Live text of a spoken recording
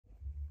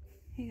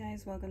Hey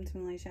guys, welcome to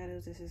Moonlight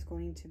Shadows. This is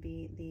going to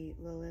be the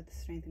Lilith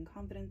Strength and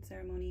Confidence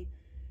ceremony.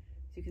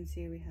 As you can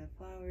see, we have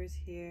flowers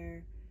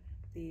here,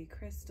 the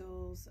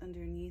crystals.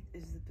 Underneath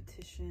is the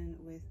petition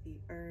with the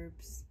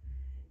herbs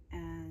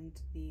and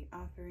the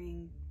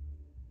offering.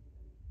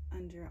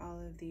 Under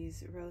all of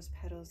these rose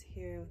petals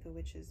here with the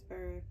witch's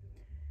burr.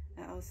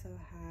 I also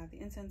have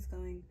the incense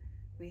going.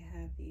 We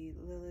have the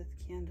Lilith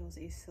candles,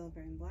 a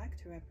silver and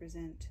black, to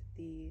represent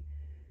the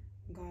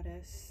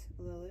goddess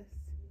Lilith.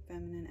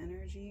 Feminine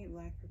energy,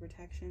 black for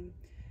protection.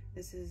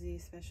 This is the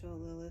special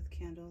Lilith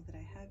candle that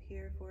I have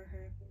here for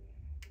her,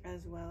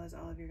 as well as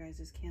all of your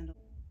guys' candles.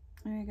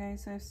 Alright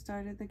guys, so I've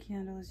started the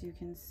candle. As you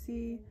can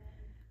see,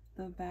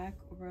 the back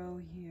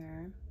row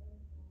here,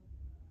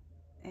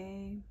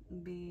 A,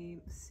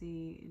 B,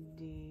 C,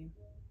 D,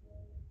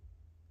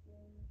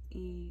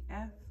 E,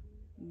 F,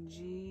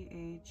 G,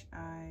 H,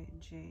 I,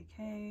 J,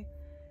 K,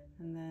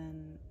 and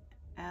then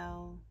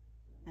L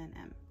and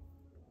M.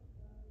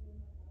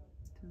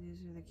 So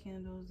these are the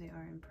candles, they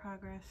are in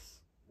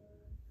progress.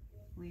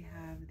 We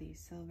have the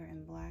silver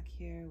and black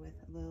here with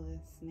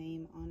Lilith's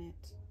name on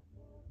it.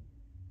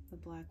 The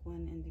black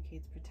one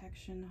indicates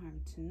protection,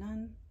 harm to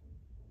none.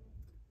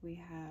 We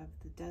have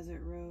the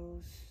desert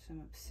rose, some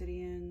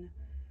obsidian,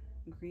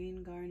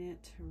 green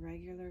garnet,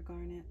 regular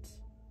garnet.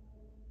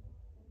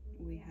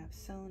 We have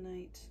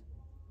selenite.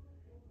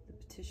 The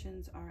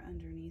petitions are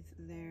underneath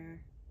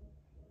there.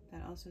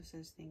 That also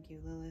says thank you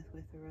Lilith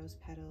with the rose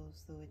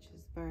petals, the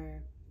witch's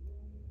burr.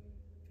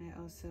 I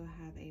also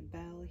have a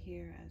bell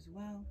here as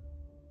well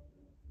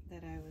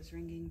that I was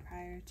ringing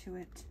prior to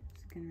it,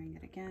 so I can ring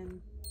it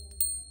again.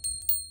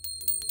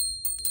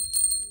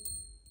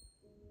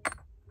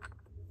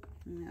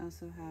 And I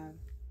also have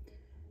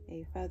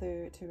a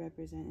feather to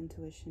represent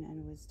intuition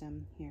and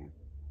wisdom here.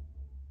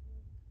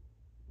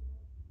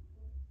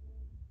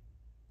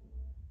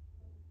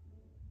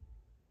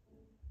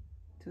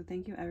 So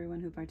thank you everyone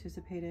who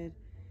participated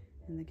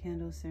in the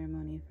candle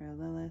ceremony for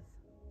Lilith.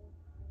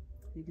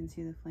 You can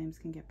see the flames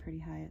can get pretty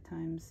high at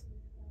times,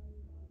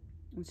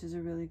 which is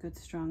a really good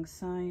strong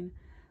sign.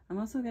 I'm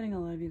also getting a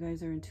lot of you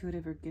guys are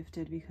intuitive or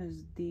gifted,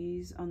 because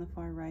these on the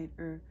far right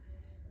are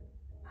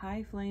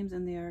high flames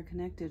and they are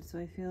connected. So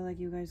I feel like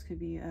you guys could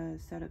be a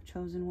set of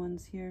chosen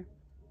ones here,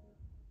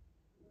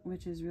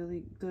 which is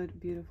really good,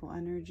 beautiful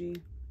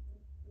energy.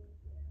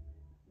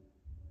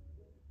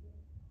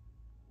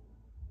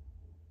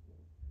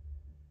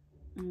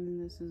 And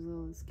then this is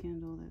Lilith's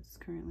candle that's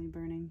currently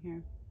burning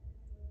here.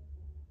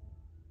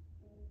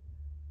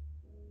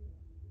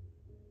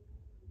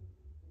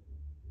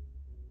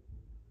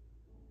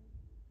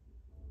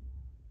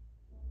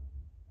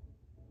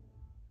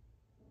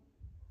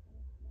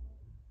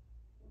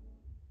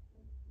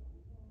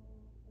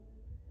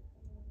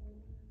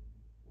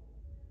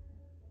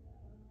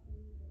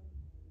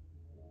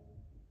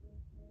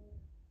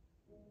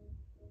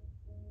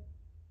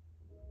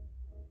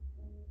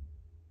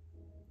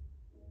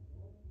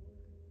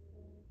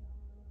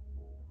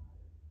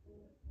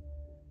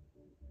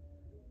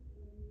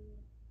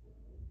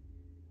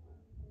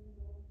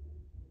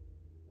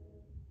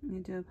 I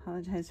do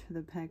apologize for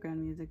the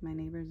background music. My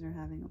neighbors are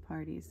having a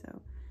party,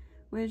 so,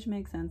 which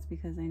makes sense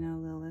because I know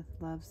Lilith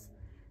loves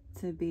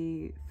to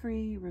be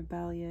free,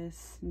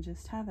 rebellious, and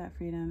just have that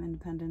freedom,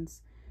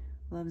 independence,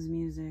 loves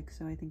music,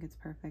 so I think it's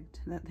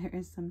perfect that there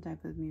is some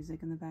type of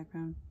music in the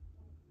background.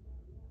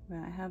 But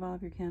I have all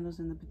of your candles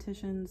in the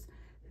petitions.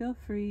 Feel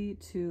free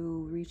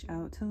to reach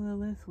out to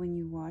Lilith when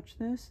you watch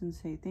this and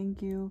say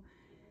thank you.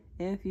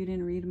 If you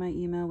didn't read my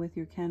email with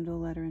your candle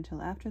letter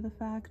until after the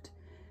fact,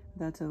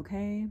 that's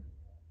okay.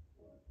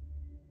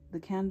 The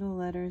candle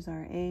letters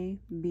are A,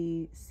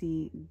 B,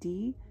 C,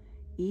 D,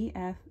 E,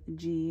 F,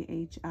 G,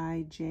 H,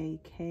 I, J,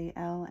 K,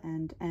 L,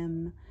 and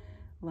M,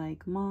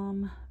 like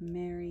Mom,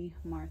 Mary,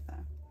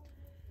 Martha.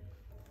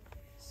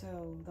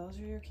 So those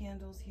are your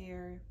candles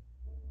here.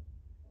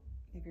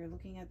 If you're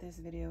looking at this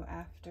video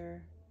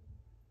after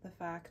the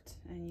fact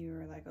and you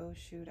were like, oh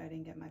shoot, I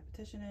didn't get my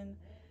petition in,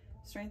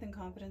 strength and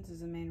confidence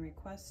is the main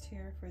request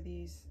here for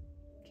these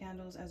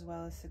candles, as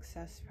well as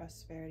success,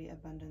 prosperity,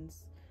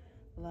 abundance,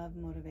 love,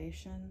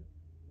 motivation.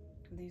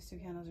 These two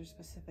candles are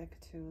specific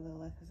to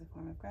Lilith as a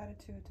form of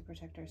gratitude to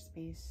protect our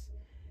space.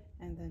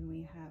 And then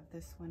we have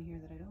this one here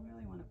that I don't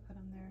really want to put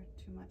on there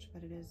too much,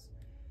 but it is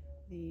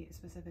the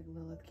specific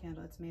Lilith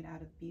candle. It's made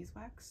out of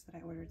beeswax that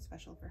I ordered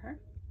special for her.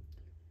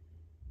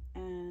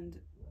 And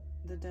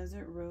the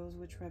desert rose,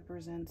 which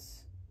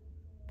represents,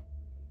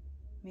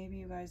 maybe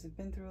you guys have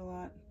been through a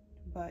lot,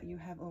 but you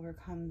have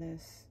overcome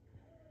this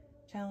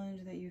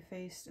challenge that you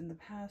faced in the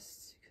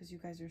past because you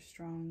guys are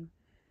strong.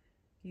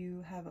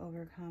 You have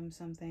overcome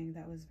something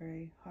that was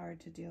very hard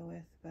to deal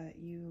with, but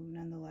you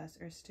nonetheless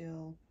are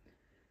still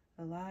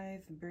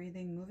alive,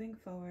 breathing, moving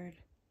forward,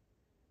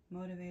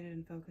 motivated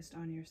and focused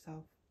on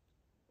yourself.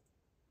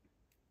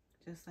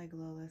 Just like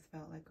Lilith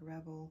felt like a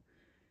rebel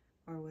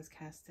or was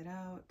casted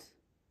out,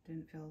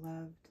 didn't feel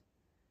loved.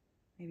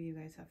 Maybe you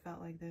guys have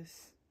felt like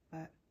this,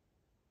 but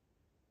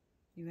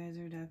you guys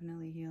are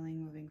definitely healing,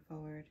 moving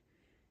forward,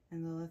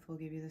 And Lilith will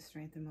give you the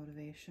strength and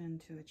motivation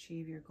to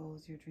achieve your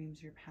goals, your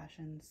dreams, your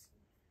passions,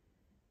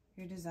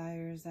 your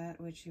desires, that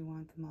which you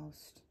want the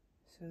most.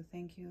 So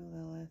thank you,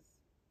 Lilith,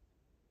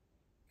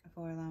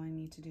 for allowing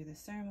me to do this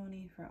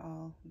ceremony, for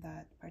all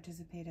that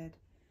participated.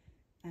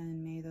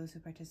 And may those who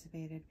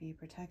participated be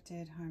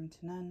protected, harm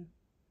to none.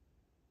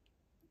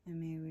 And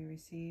may we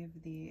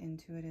receive the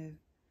intuitive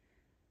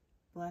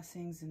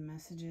blessings and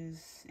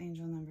messages,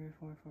 angel number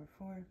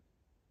 444,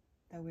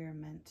 that we are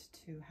meant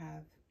to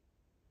have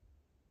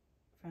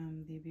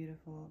from the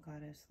beautiful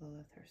goddess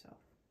Lilith herself.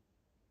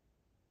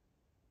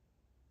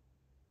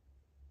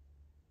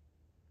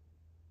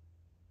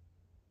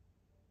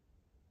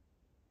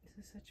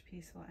 This is such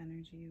peaceful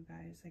energy, you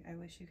guys. Like, I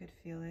wish you could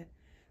feel it.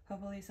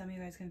 Hopefully some of you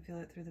guys can feel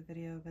it through the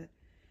video, but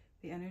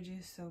the energy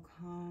is so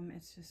calm.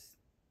 It's just,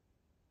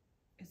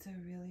 it's a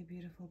really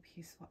beautiful,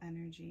 peaceful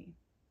energy.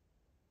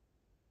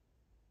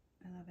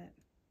 I love it.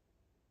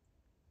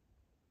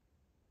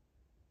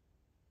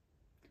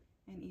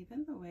 And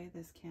even the way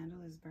this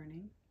candle is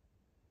burning,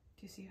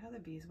 do you see how the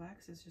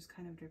beeswax is just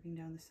kind of dripping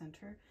down the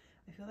center?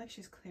 I feel like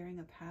she's clearing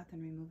a path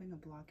and removing a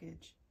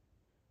blockage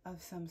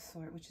of some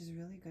sort, which is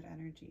really good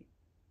energy.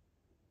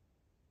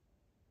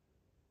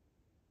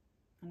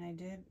 And I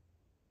did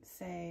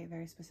say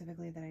very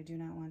specifically that I do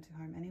not want to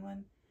harm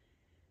anyone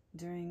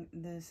during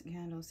this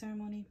candle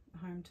ceremony.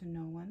 Harm to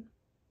no one,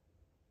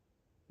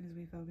 as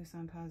we focus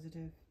on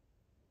positive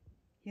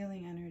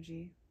healing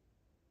energy.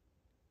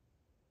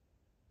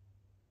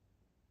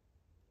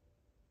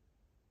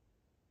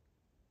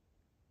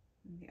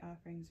 And the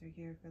offerings are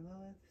here for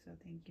Lilith, so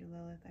thank you,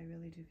 Lilith. I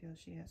really do feel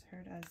she has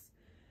heard us.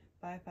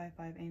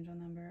 555 angel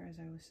number, as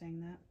I was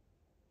saying that.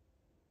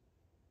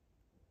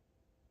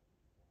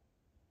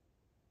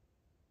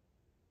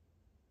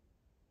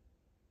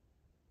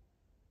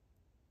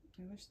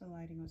 I wish the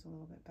lighting was a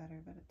little bit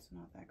better, but it's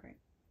not that great.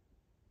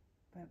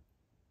 But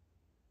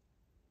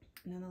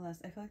nonetheless,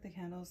 I feel like the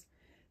candles,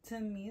 to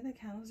me, the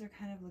candles are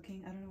kind of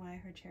looking, I don't know why I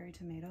heard cherry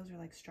tomatoes or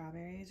like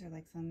strawberries or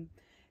like some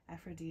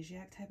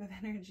aphrodisiac type of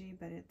energy,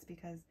 but it's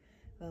because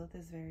Lilith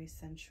is very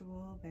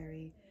sensual,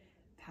 very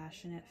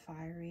passionate,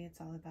 fiery.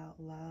 It's all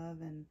about love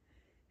and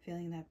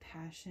feeling that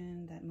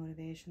passion, that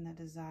motivation, that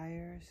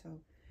desire. So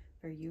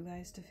for you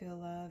guys to feel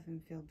love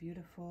and feel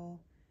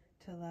beautiful,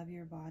 to love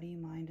your body,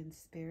 mind, and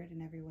spirit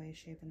in every way,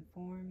 shape, and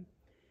form,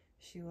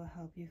 she will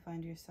help you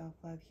find your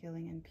self-love,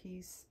 healing, and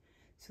peace,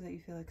 so that you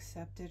feel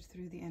accepted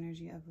through the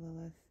energy of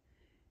Lilith,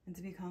 and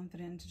to be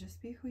confident and to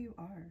just be who you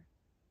are.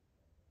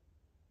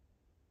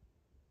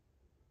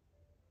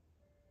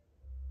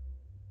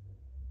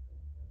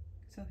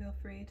 So feel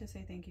free to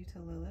say thank you to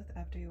Lilith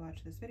after you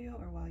watch this video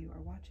or while you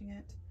are watching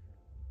it.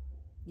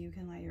 You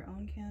can light your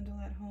own candle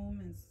at home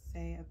and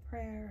say a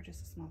prayer or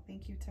just a small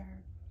thank you to her.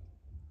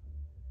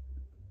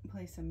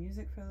 Play some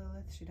music for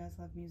Lilith. She does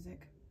love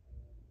music.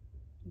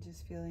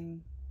 Just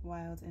feeling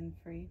wild and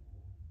free.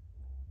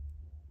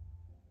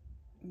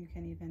 You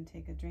can even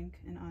take a drink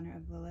in honor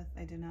of Lilith.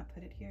 I did not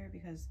put it here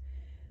because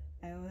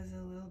I was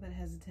a little bit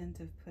hesitant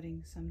of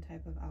putting some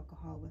type of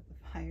alcohol with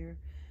the fire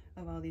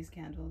of all these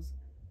candles,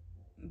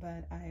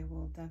 but I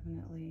will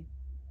definitely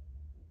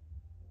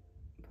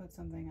put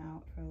something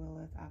out for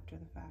Lilith after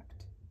the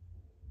fact.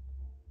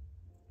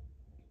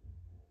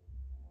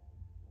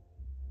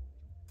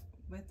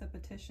 With the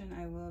petition,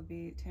 I will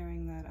be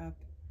tearing that up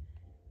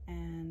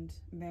and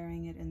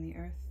burying it in the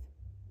earth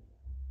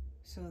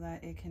so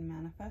that it can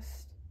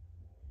manifest.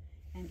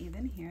 And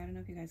even here, I don't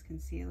know if you guys can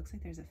see, it looks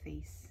like there's a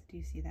face. Do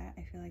you see that?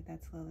 I feel like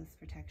that's Lilith's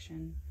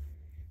protection.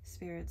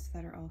 Spirits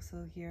that are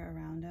also here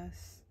around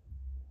us,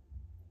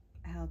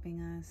 helping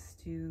us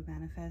to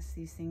manifest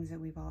these things that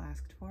we've all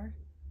asked for.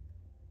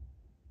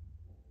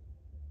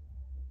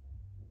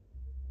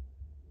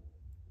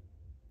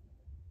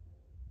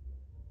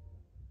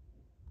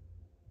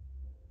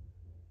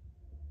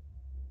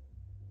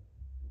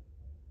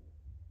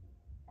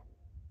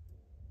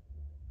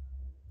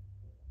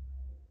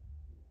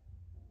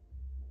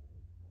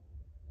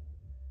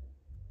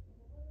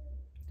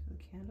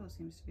 Candle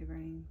seems to be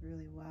burning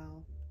really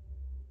well.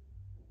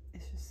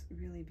 It's just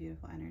really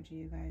beautiful energy,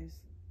 you guys.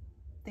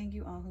 Thank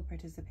you all who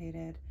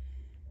participated.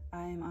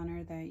 I am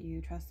honored that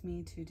you trust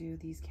me to do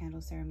these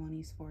candle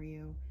ceremonies for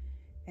you.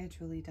 It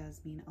truly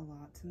does mean a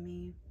lot to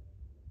me,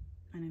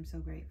 and I'm so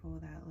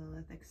grateful that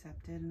Lilith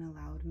accepted and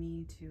allowed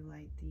me to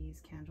light these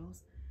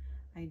candles.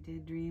 I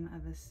did dream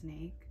of a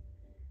snake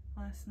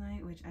last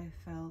night, which I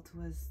felt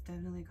was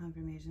definitely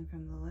confirmation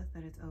from Lilith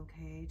that it's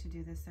okay to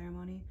do this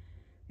ceremony,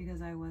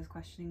 because I was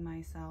questioning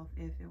myself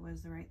if it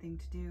was the right thing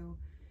to do,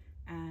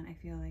 and I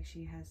feel like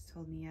she has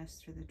told me yes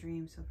through the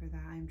dream, so for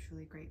that I'm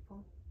truly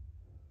grateful.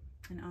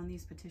 And on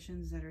these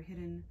petitions that are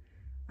hidden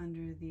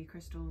under the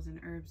crystals and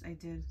herbs, I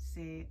did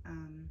say,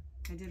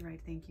 I did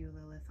write thank you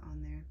Lilith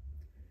on there.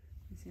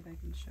 Let me see if I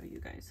can show you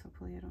guys.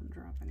 Hopefully I don't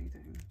drop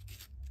anything.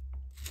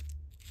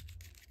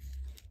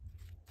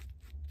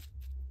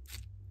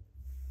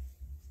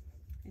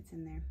 It's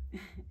in there.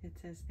 It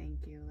says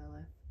thank you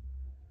Lilith.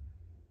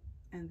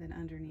 And then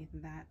underneath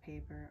that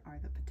paper are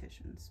the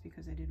petitions,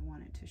 because I didn't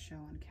want it to show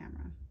on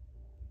camera.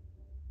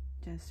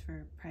 just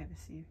for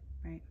privacy,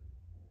 right?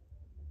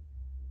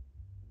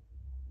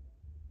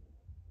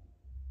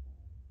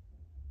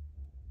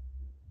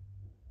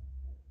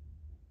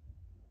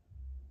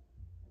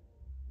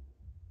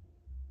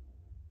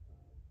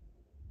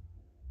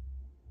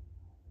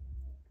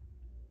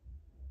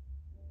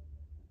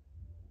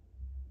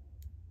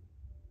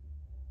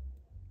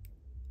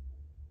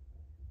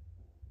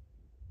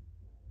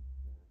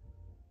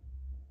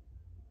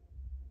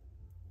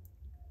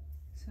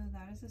 So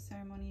that is the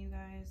ceremony, you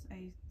guys.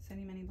 I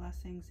send you many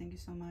blessings. Thank you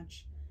so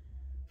much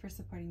for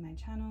supporting my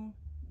channel.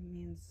 It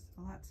means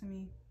a lot to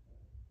me.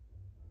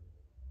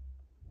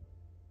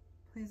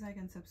 Please like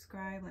and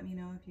subscribe. Let me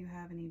know if you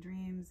have any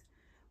dreams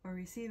or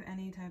receive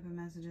any type of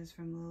messages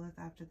from Lilith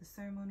after the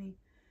ceremony.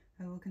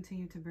 I will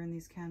continue to burn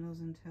these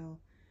candles until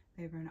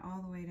they burn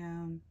all the way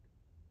down.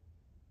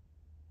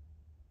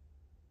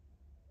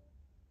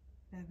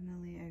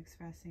 Definitely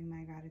expressing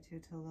my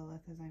gratitude to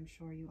Lilith, as I'm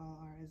sure you all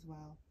are as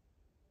well.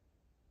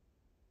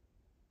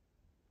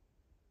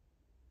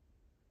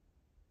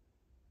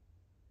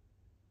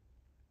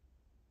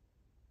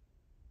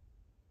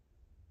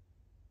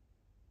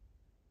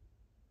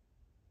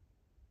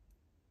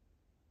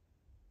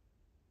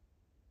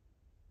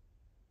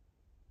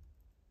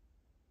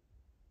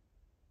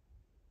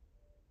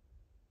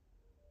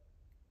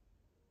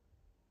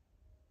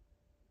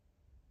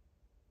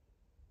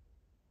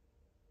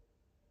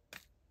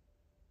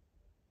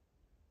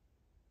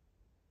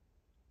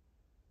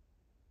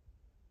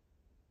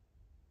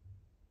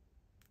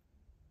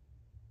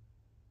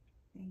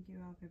 Thank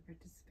you all for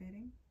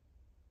participating,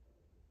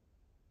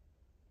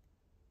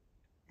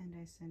 and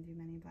I send you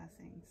many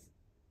blessings.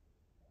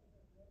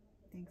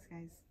 Thanks,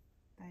 guys.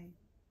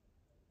 Bye.